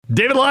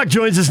David Locke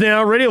joins us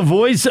now, radio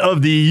voice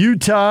of the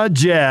Utah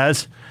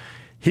Jazz.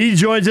 He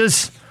joins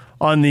us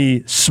on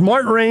the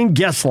Smart Rain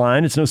guest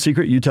line. It's no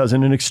secret Utah's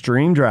in an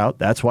extreme drought.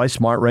 That's why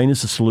Smart Rain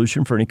is the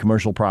solution for any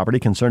commercial property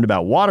concerned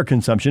about water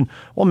consumption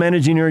while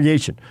managing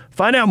irrigation.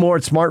 Find out more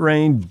at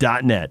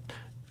smartrain.net.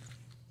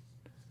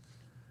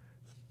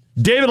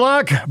 David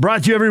Locke,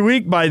 brought to you every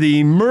week by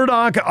the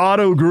Murdoch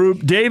Auto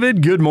Group.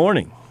 David, good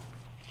morning.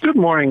 Good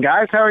morning,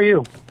 guys. How are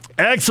you?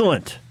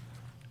 Excellent.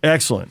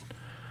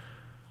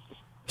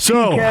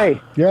 So,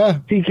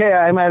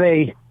 TK, I'm at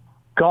a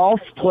golf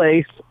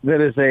place that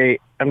is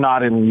I'm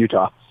not in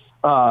Utah,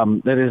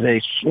 that is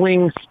a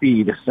swing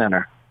speed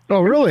center.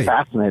 Oh, really?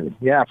 Fascinating.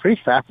 Yeah,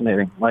 pretty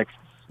fascinating. Like,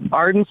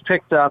 Arden's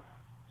picked up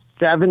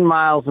 7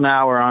 miles an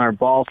hour on her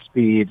ball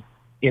speed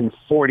in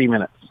 40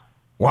 minutes.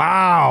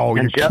 Wow,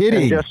 you're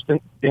kidding.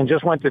 And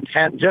just went to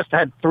 10, just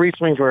had 3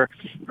 swings where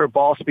her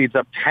ball speed's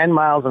up 10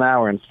 miles an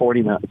hour in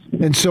 40 minutes.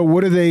 And so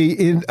what do they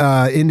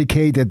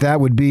indicate that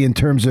would be in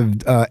terms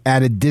of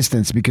added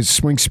distance? Because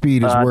swing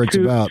speed is where it's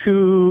about.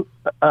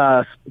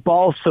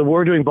 Balls, so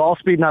we're doing ball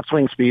speed, not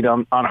swing speed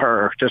on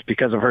her, just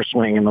because of her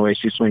swing and the way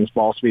she swings.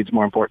 Ball speed's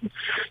more important.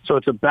 So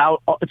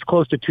it's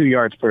close to 2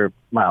 yards per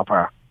mile per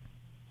hour.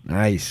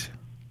 Nice.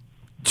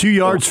 2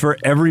 yards for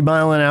every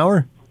mile an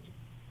hour?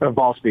 Of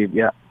ball speed,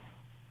 yeah.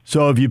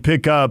 So if you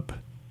pick up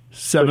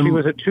 7, so she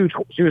was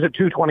at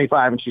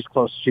 225, and she's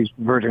close. She's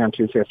verging on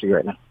 250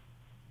 right now.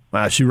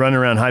 Wow, she running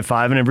around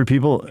high-fiving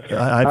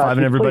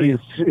everybody?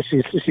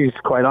 She's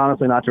quite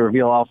honestly, not to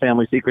reveal all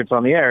family secrets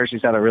on the air,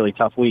 she's had a really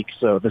tough week,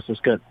 so this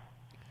is good.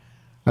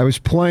 I was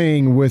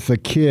playing with a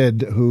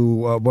kid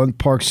who went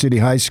Park City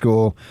High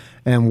School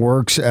and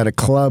works at a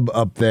club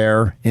up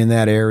there in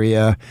that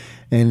area,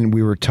 and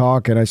we were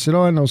talking. I said,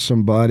 I know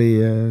somebody.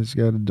 He's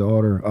got a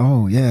daughter.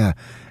 Oh, yeah.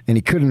 And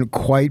he couldn't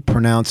quite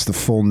pronounce the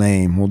full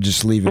name. We'll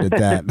just leave it at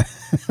that.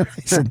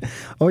 I said,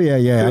 oh, yeah.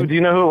 Do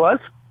you know who it was?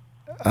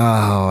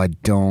 Oh, I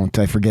don't.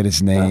 I forget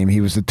his name.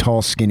 He was a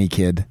tall, skinny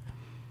kid.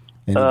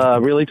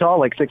 Really tall,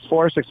 like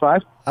 6'4",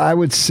 6'5"? I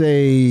would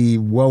say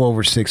well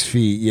over 6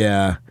 feet,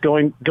 yeah.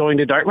 Going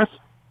to Dartmouth?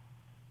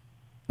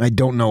 I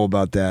don't know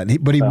about that.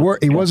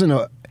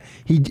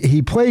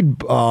 He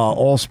played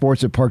all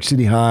sports at Park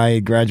City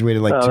High,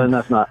 graduated like then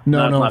that's not.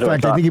 No. In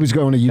fact, I think he was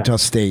going to Utah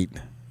State.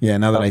 Yeah,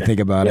 now that I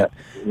think about it.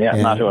 Yeah,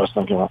 not who I was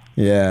thinking about.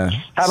 Yeah.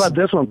 How about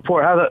this one?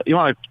 You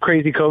want a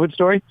crazy COVID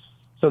story?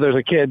 So there's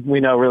a kid we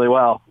know really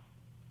well.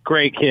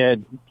 Great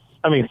kid.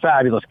 I mean,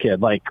 fabulous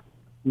kid. Like,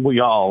 we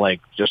all, like,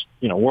 just,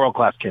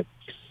 world-class kid.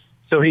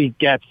 So he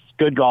gets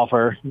good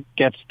golfer,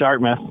 gets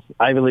Dartmouth,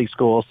 Ivy League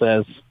school,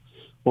 says,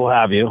 we'll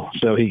have you.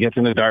 So he gets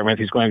into Dartmouth.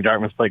 He's going to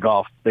Dartmouth to play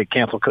golf. They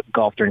cancel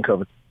golf during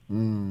COVID.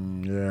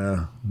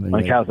 Yeah.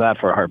 Like, how's that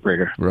for a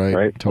heartbreaker?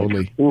 Right?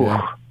 Totally. Like,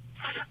 yeah.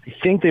 I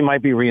think they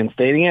might be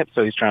reinstating it,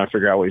 so he's trying to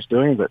figure out what he's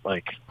doing, but,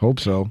 like... Hope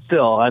so.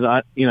 Still,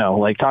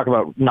 talk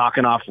about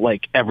knocking off,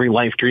 like, every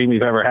life dream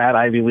you've ever had,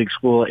 Ivy League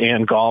school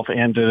and golf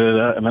and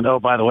da-da-da, and then,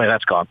 oh, by the way,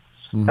 that's gone.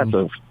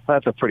 Mm-hmm.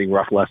 That's a pretty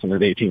rough lesson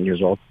at 18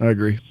 years old. I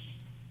agree.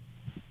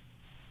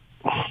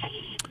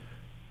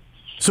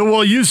 So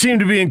while you seem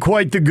to be in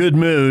quite the good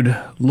mood,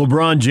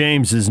 LeBron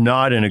James is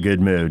not in a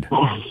good mood.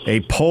 A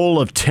poll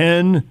of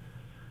 10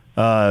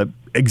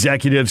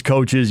 executives,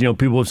 coaches,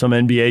 people with some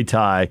NBA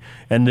tie,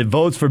 and the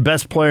votes for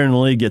best player in the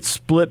league get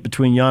split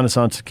between Giannis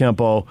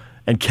Antetokounmpo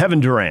and Kevin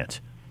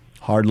Durant.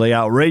 Hardly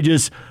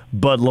outrageous,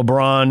 but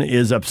LeBron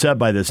is upset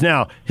by this.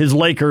 Now, his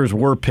Lakers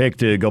were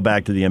picked to go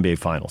back to the NBA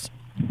Finals.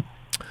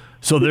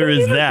 So there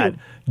is that.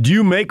 Do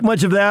you make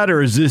much of that,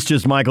 or is this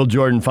just Michael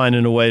Jordan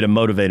finding a way to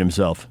motivate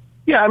himself?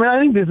 Yeah, I mean, I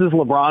think this is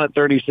LeBron at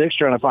 36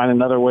 trying to find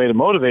another way to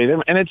motivate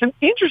him. And it's an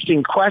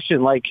interesting question.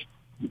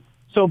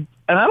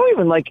 And I don't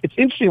even it's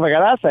interesting. If I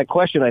got asked that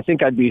question, I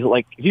think I'd be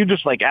like, if you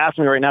just ask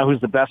me right now who's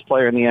the best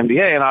player in the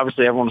NBA, and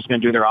obviously everyone's going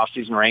to do their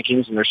off-season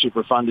rankings and they're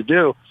super fun to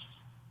do.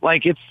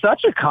 It's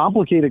such a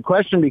complicated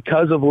question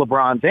because of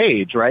LeBron's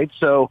age, right?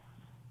 So,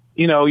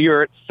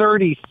 you're at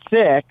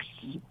 36,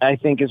 I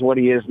think is what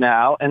he is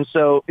now. And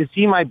so is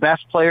he my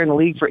best player in the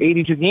league for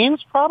 82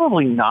 games?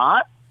 Probably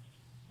not.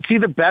 Is he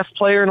the best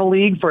player in the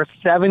league for a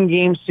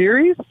 7-game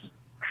series?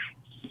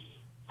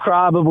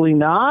 Probably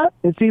not.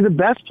 Is he the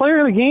best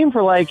player in the game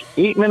for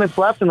 8 minutes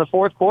left in the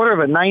fourth quarter of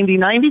a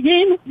 90-90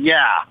 game?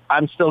 Yeah,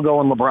 I'm still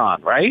going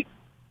LeBron, right?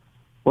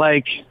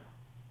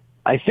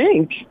 I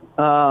think.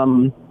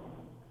 So,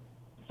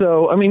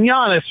 I mean,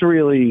 Giannis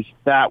really,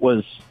 that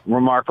was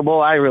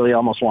remarkable. I really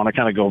almost want to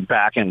kind of go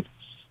back and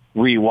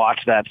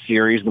rewatch that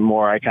series the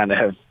more I kind of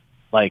have,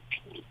 I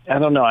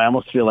don't know, I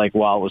almost feel like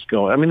while it was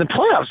going. I mean, the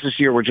playoffs this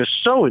year were just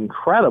so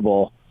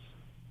incredible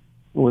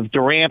with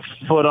Durant's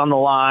foot on the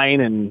line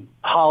and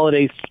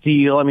Holiday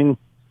steal. I mean,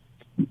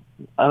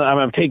 I'm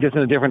going to take this in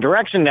a different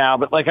direction now,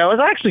 but I was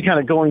actually kind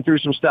of going through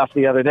some stuff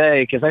the other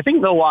day because I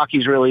think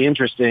Milwaukee's really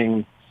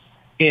interesting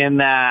in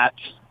that,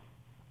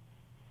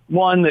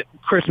 one, that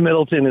Chris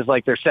Middleton is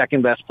their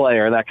second best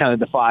player. That kind of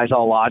defies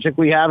all logic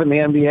we have in the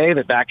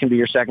NBA that can be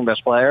your second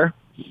best player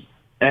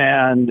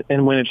and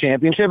win a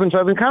championship. And so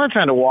I've been kind of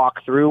trying to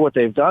walk through what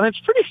they've done. It's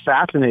pretty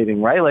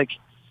fascinating, right?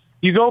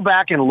 you go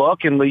back and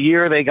look, and the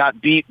year they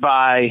got beat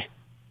by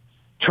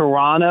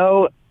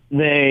Toronto,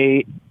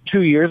 2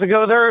 years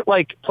ago, they're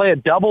like play a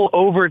double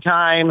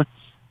overtime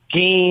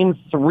game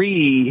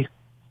 3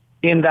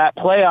 in that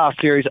playoff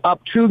series,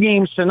 up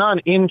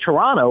 2-0 in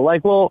Toronto.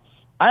 Like, well,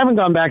 I haven't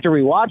gone back to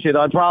rewatch it.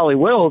 I probably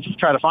will just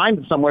try to find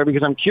it somewhere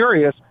because I'm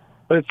curious.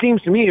 But it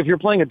seems to me if you're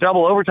playing a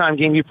double overtime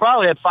game, you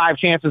probably had 5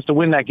 chances to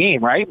win that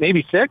game, right?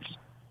 Maybe 6.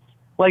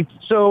 Like,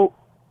 so,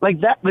 like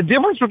that, the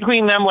difference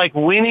between them like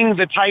winning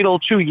the title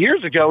 2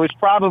 years ago is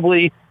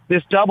probably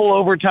this double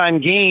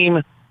overtime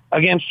game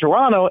against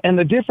Toronto. And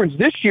the difference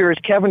this year is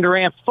Kevin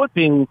Durant's foot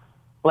being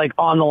like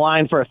on the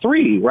line for a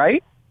 3,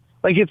 right?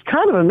 Like, it's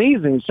kind of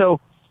amazing. So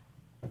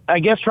I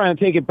guess trying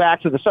to take it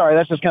back to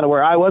that's just kind of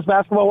where I was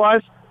basketball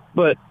wise.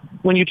 But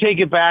when you take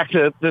it back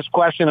to this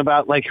question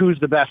about, like, who's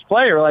the best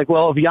player, like,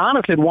 well, if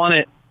Giannis had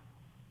won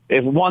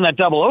that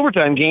double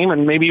overtime game,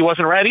 and maybe he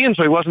wasn't ready, and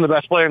so he wasn't the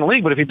best player in the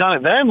league, but if he'd done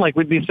it then, like,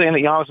 we'd be saying that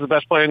Giannis is the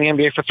best player in the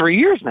NBA for 3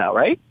 years now,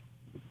 right?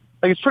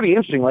 Like, it's pretty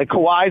interesting. Like,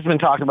 Kawhi's been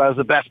talked about as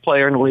the best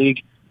player in the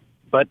league,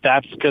 but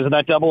that's because of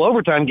that double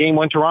overtime game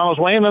went Toronto's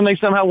way, and then they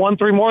somehow won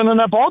 3 more than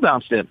that ball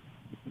bounce did.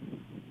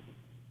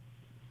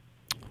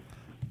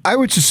 I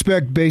would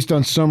suspect, based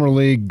on Summer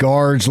League,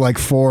 guards like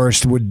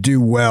Forrest would do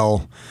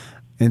well.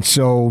 And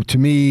so, to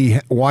me,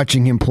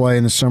 watching him play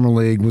in the Summer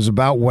League was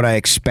about what I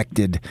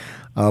expected.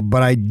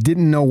 But I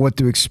didn't know what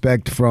to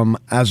expect from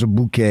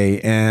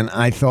Azubuike, and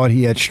I thought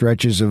he had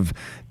stretches of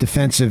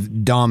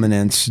defensive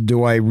dominance.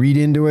 Do I read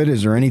into it?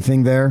 Is there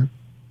anything there?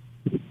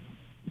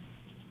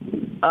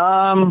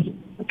 I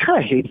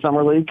kind of hate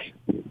Summer League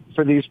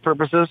for these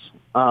purposes.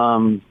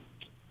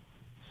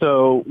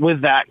 So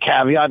with that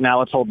caveat, now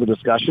let's hold the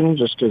discussion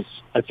just because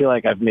I feel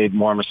like I've made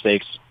more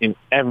mistakes in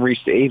every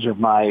stage of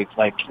my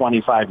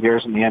 25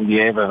 years in the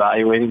NBA of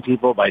evaluating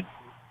people by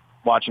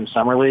watching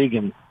Summer League.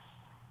 And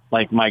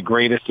my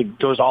greatest, it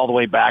goes all the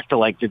way back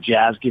to the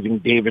Jazz giving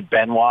David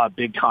Benoit a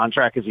big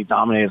contract because he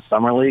dominated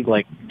Summer League.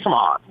 Come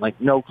on,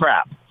 no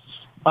crap.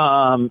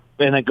 And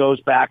it goes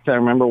back to, I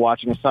remember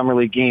watching a Summer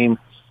League game.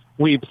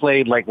 We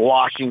played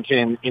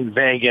Washington in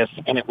Vegas,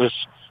 and it was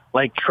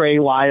Trey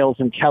Lyles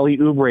and Kelly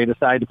Oubre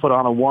decided to put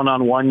on a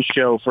one-on-one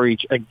show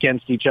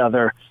against each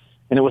other.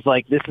 And it was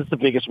this is the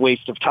biggest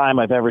waste of time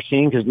I've ever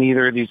seen because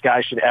neither of these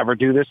guys should ever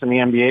do this in the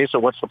NBA. So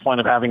what's the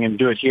point of having him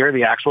do it here?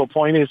 The actual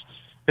point is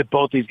that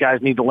both these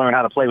guys need to learn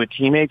how to play with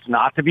teammates,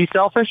 not to be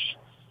selfish.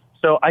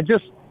 So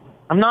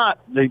I'm not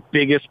the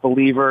biggest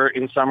believer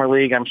in Summer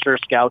League. I'm sure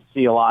scouts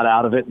see a lot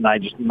out of it, and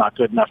I'm not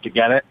good enough to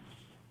get it.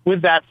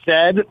 With that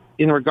said,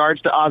 in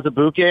regards to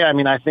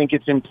Azubuike, I think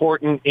it's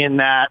important in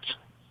that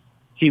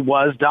he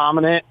was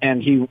dominant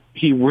and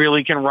he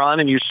really can run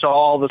and you saw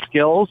all the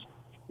skills.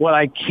 What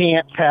I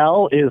can't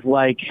tell is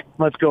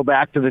let's go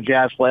back to the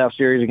Jazz playoff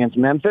series against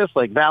Memphis.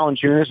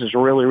 Valanciunas is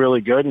really,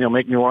 really good and he'll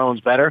make New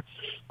Orleans better,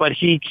 but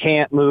he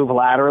can't move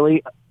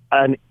laterally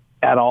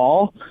at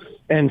all.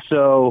 And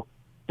so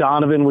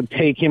Donovan would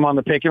take him on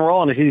the pick and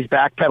roll, and if he's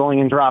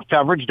backpedaling in drop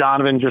coverage,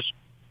 Donovan just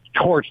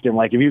torched him.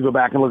 If you go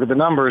back and look at the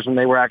numbers, and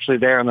they were actually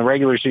there in the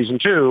regular season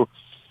too,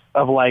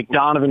 of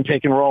Donovan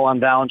pick and roll on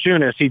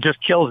Valanciunas, he just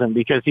kills him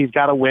because he's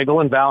got a wiggle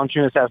and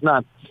Valanciunas has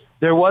none.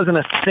 There wasn't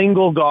a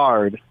single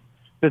guard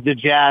that the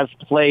Jazz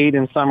played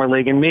in Summer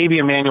League, and maybe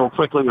Emmanuel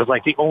Quickley was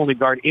the only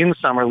guard in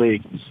Summer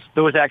League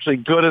that was actually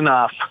good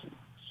enough,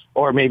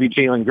 or maybe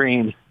Jalen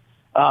Green,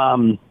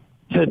 to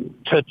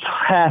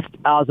test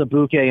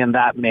Azubuike in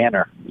that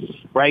manner,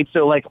 right?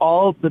 So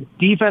all the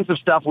defensive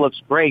stuff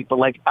looks great, but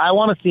I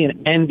want to see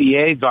an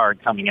NBA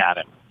guard coming at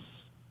him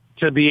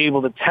to be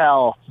able to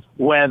tell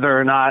whether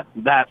or not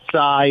that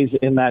size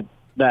and that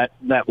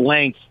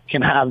length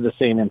can have the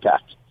same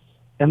impact.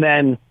 And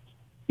then,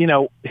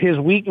 his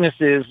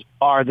weaknesses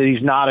are that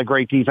he's not a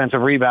great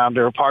defensive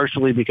rebounder,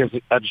 partially because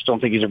I just don't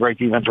think he's a great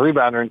defensive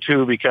rebounder, and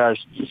 2,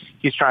 because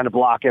he's trying to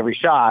block every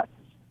shot.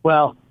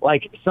 Well,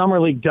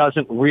 Summer League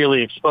doesn't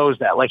really expose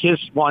that. His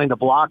wanting to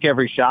block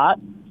every shot,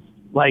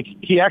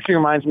 he actually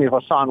reminds me of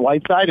Hassan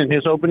Whiteside in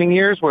his opening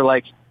years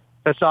where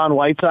Hassan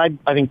Whiteside,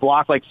 I think,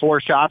 blocked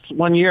 4 shots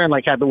one year and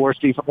had the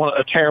worst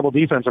a terrible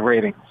defensive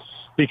rating.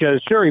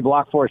 Because sure, he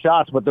blocked 4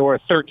 shots, but there were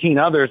 13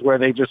 others where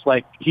they just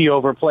he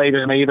overplayed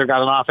and they either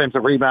got an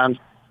offensive rebound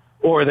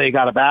or they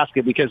got a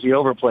basket because he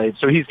overplayed.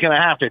 So he's going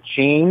to have to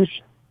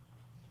change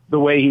the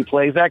way he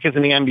plays that because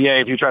in the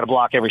NBA, if you try to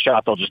block every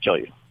shot, they'll just kill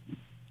you.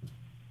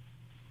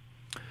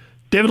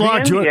 David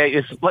Locke,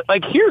 is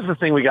here's the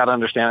thing we got to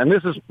understand, and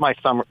this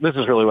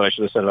is really what I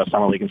should have said about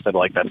Summer League instead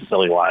of that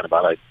silly line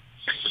about it.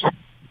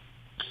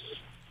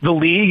 The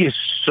league is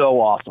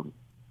so awesome.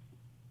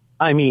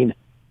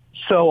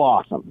 So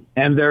awesome.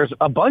 And there's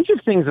a bunch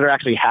of things that are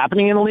actually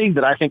happening in the league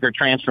that I think are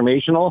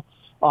transformational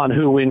on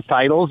who wins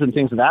titles and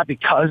things of that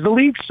because the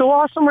league's so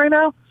awesome right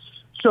now.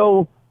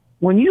 So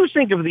when you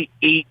think of the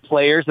 8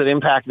 players that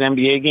impact an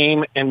NBA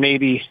game and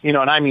maybe, and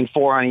I mean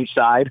 4 on each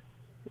side,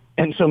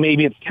 and so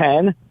maybe it's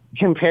 10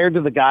 compared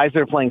to the guys that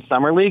are playing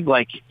Summer League,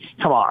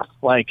 come on.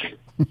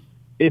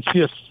 It's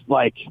just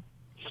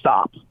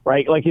stop,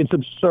 right? It's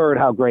absurd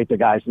how great the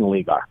guys in the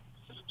league are.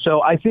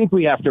 So I think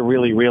we have to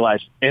really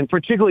realize, and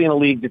particularly in a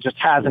league that just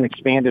hasn't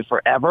expanded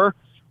forever,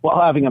 while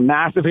having a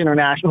massive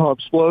international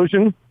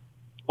explosion,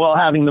 while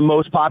having the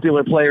most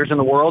popular players in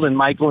the world, and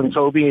Michael and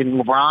Kobe and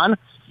LeBron,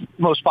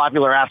 most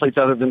popular athletes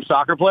other than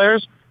soccer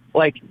players.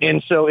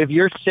 And so if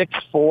you're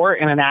 6'4"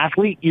 and an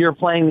athlete, you're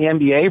playing the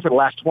NBA for the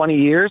last 20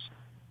 years,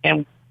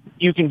 and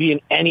you can be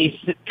in any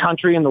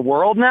country in the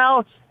world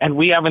now, and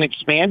we haven't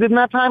expanded in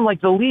that time.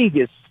 The league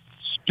is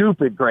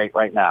stupid great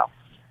right now,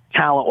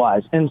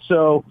 talent-wise. And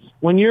so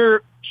when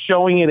you're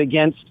showing it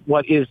against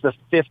what is the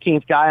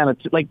 15th guy on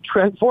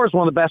Trent Forrest is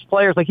one of the best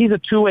players. He's a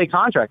two-way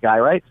contract guy,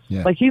 right?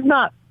 Yeah.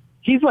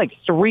 He's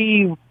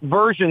 3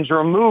 versions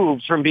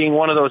removed from being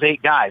one of those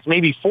 8 guys,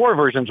 maybe 4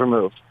 versions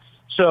removed.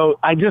 So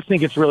I just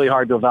think it's really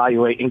hard to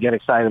evaluate and get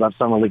excited about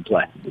summer league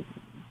play.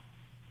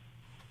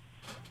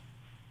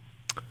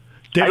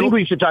 I think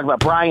we should talk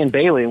about Brian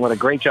Bailey and what a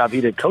great job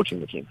he did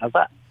coaching the team. How's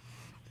that?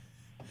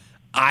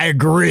 I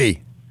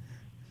agree.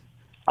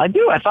 I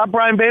do. I thought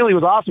Brian Bailey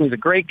was awesome. He's a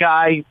great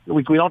guy.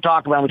 We don't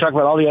talk about him. We talk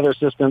about all the other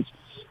assistants.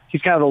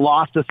 He's kind of the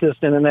lost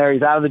assistant in there.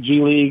 He's out of the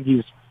G League.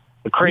 He's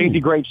a crazy,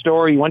 great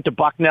story. He went to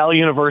Bucknell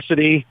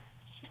University,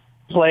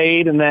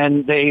 played, and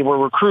then they were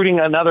recruiting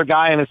another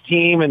guy on his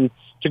team and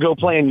to go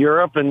play in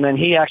Europe, and then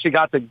he actually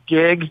got the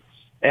gig,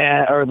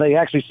 or they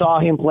actually saw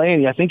him play,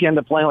 and I think he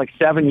ended up playing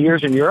 7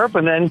 years in Europe,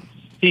 and then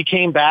he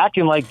came back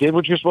and did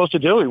what you're supposed to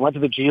do. He went to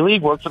the G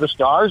League, worked for the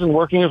Stars, and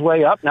working his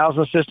way up. Now as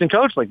an assistant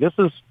coach. This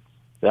is...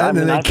 And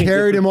then they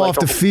carried him off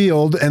the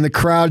field, and the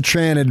crowd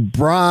chanted,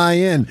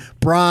 Brian,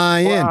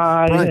 Brian,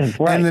 Brian.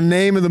 Right. And the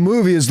name of the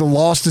movie is The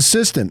Lost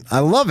Assistant. I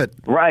love it.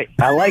 Right.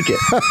 I like it.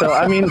 So,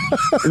 I mean,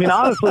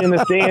 honestly, in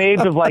this day and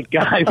age of,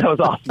 guys, that was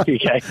awesome,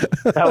 PK.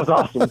 That was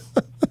awesome.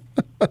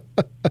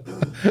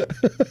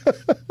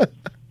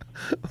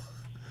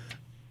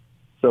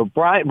 So,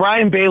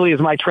 Brian Bailey is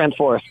my Trent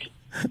Forrest.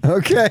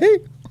 Okay.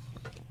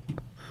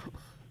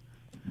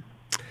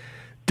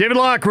 David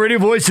Locke, radio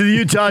voice of the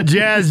Utah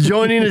Jazz,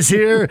 joining us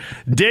here.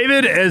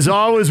 David, as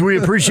always, we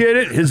appreciate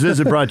it. His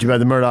visit brought to you by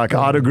the Murdoch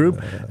Auto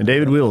Group. And,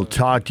 David, we'll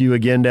talk to you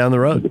again down the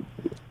road.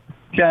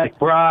 Okay,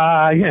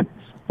 Brian.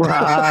 The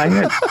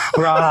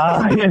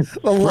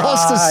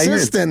Lost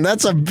Assistant.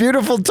 That's a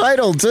beautiful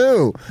title,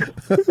 too.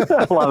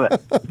 I love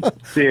it.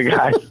 See you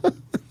guys.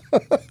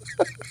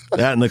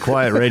 That and the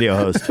quiet radio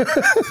host.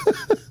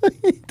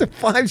 The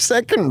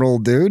 5-second rule,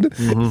 dude.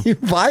 Mm-hmm. You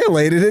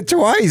violated it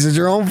twice. It's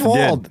your own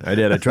fault. I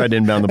did. I tried to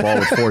inbound the ball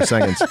with 4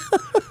 seconds.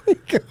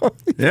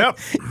 Yep.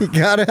 You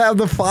got to have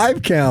the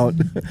 5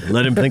 count.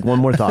 Let him think one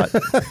more thought.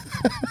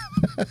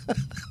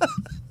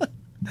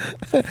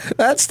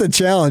 That's the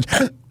challenge.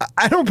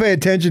 I don't pay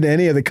attention to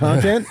any of the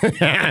content.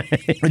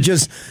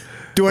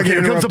 Do I get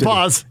Here comes a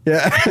pause.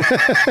 Yeah.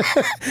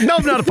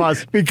 Nope, not a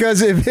pause.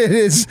 Because if it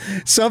is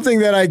something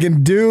that I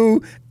can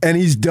do and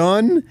he's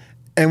done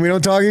and we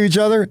don't talk to each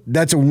other,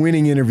 that's a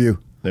winning interview.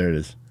 There it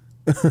is.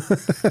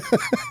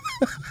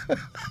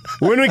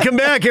 When we come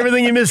back,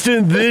 everything you missed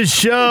in this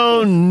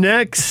show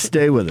next.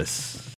 Stay with us.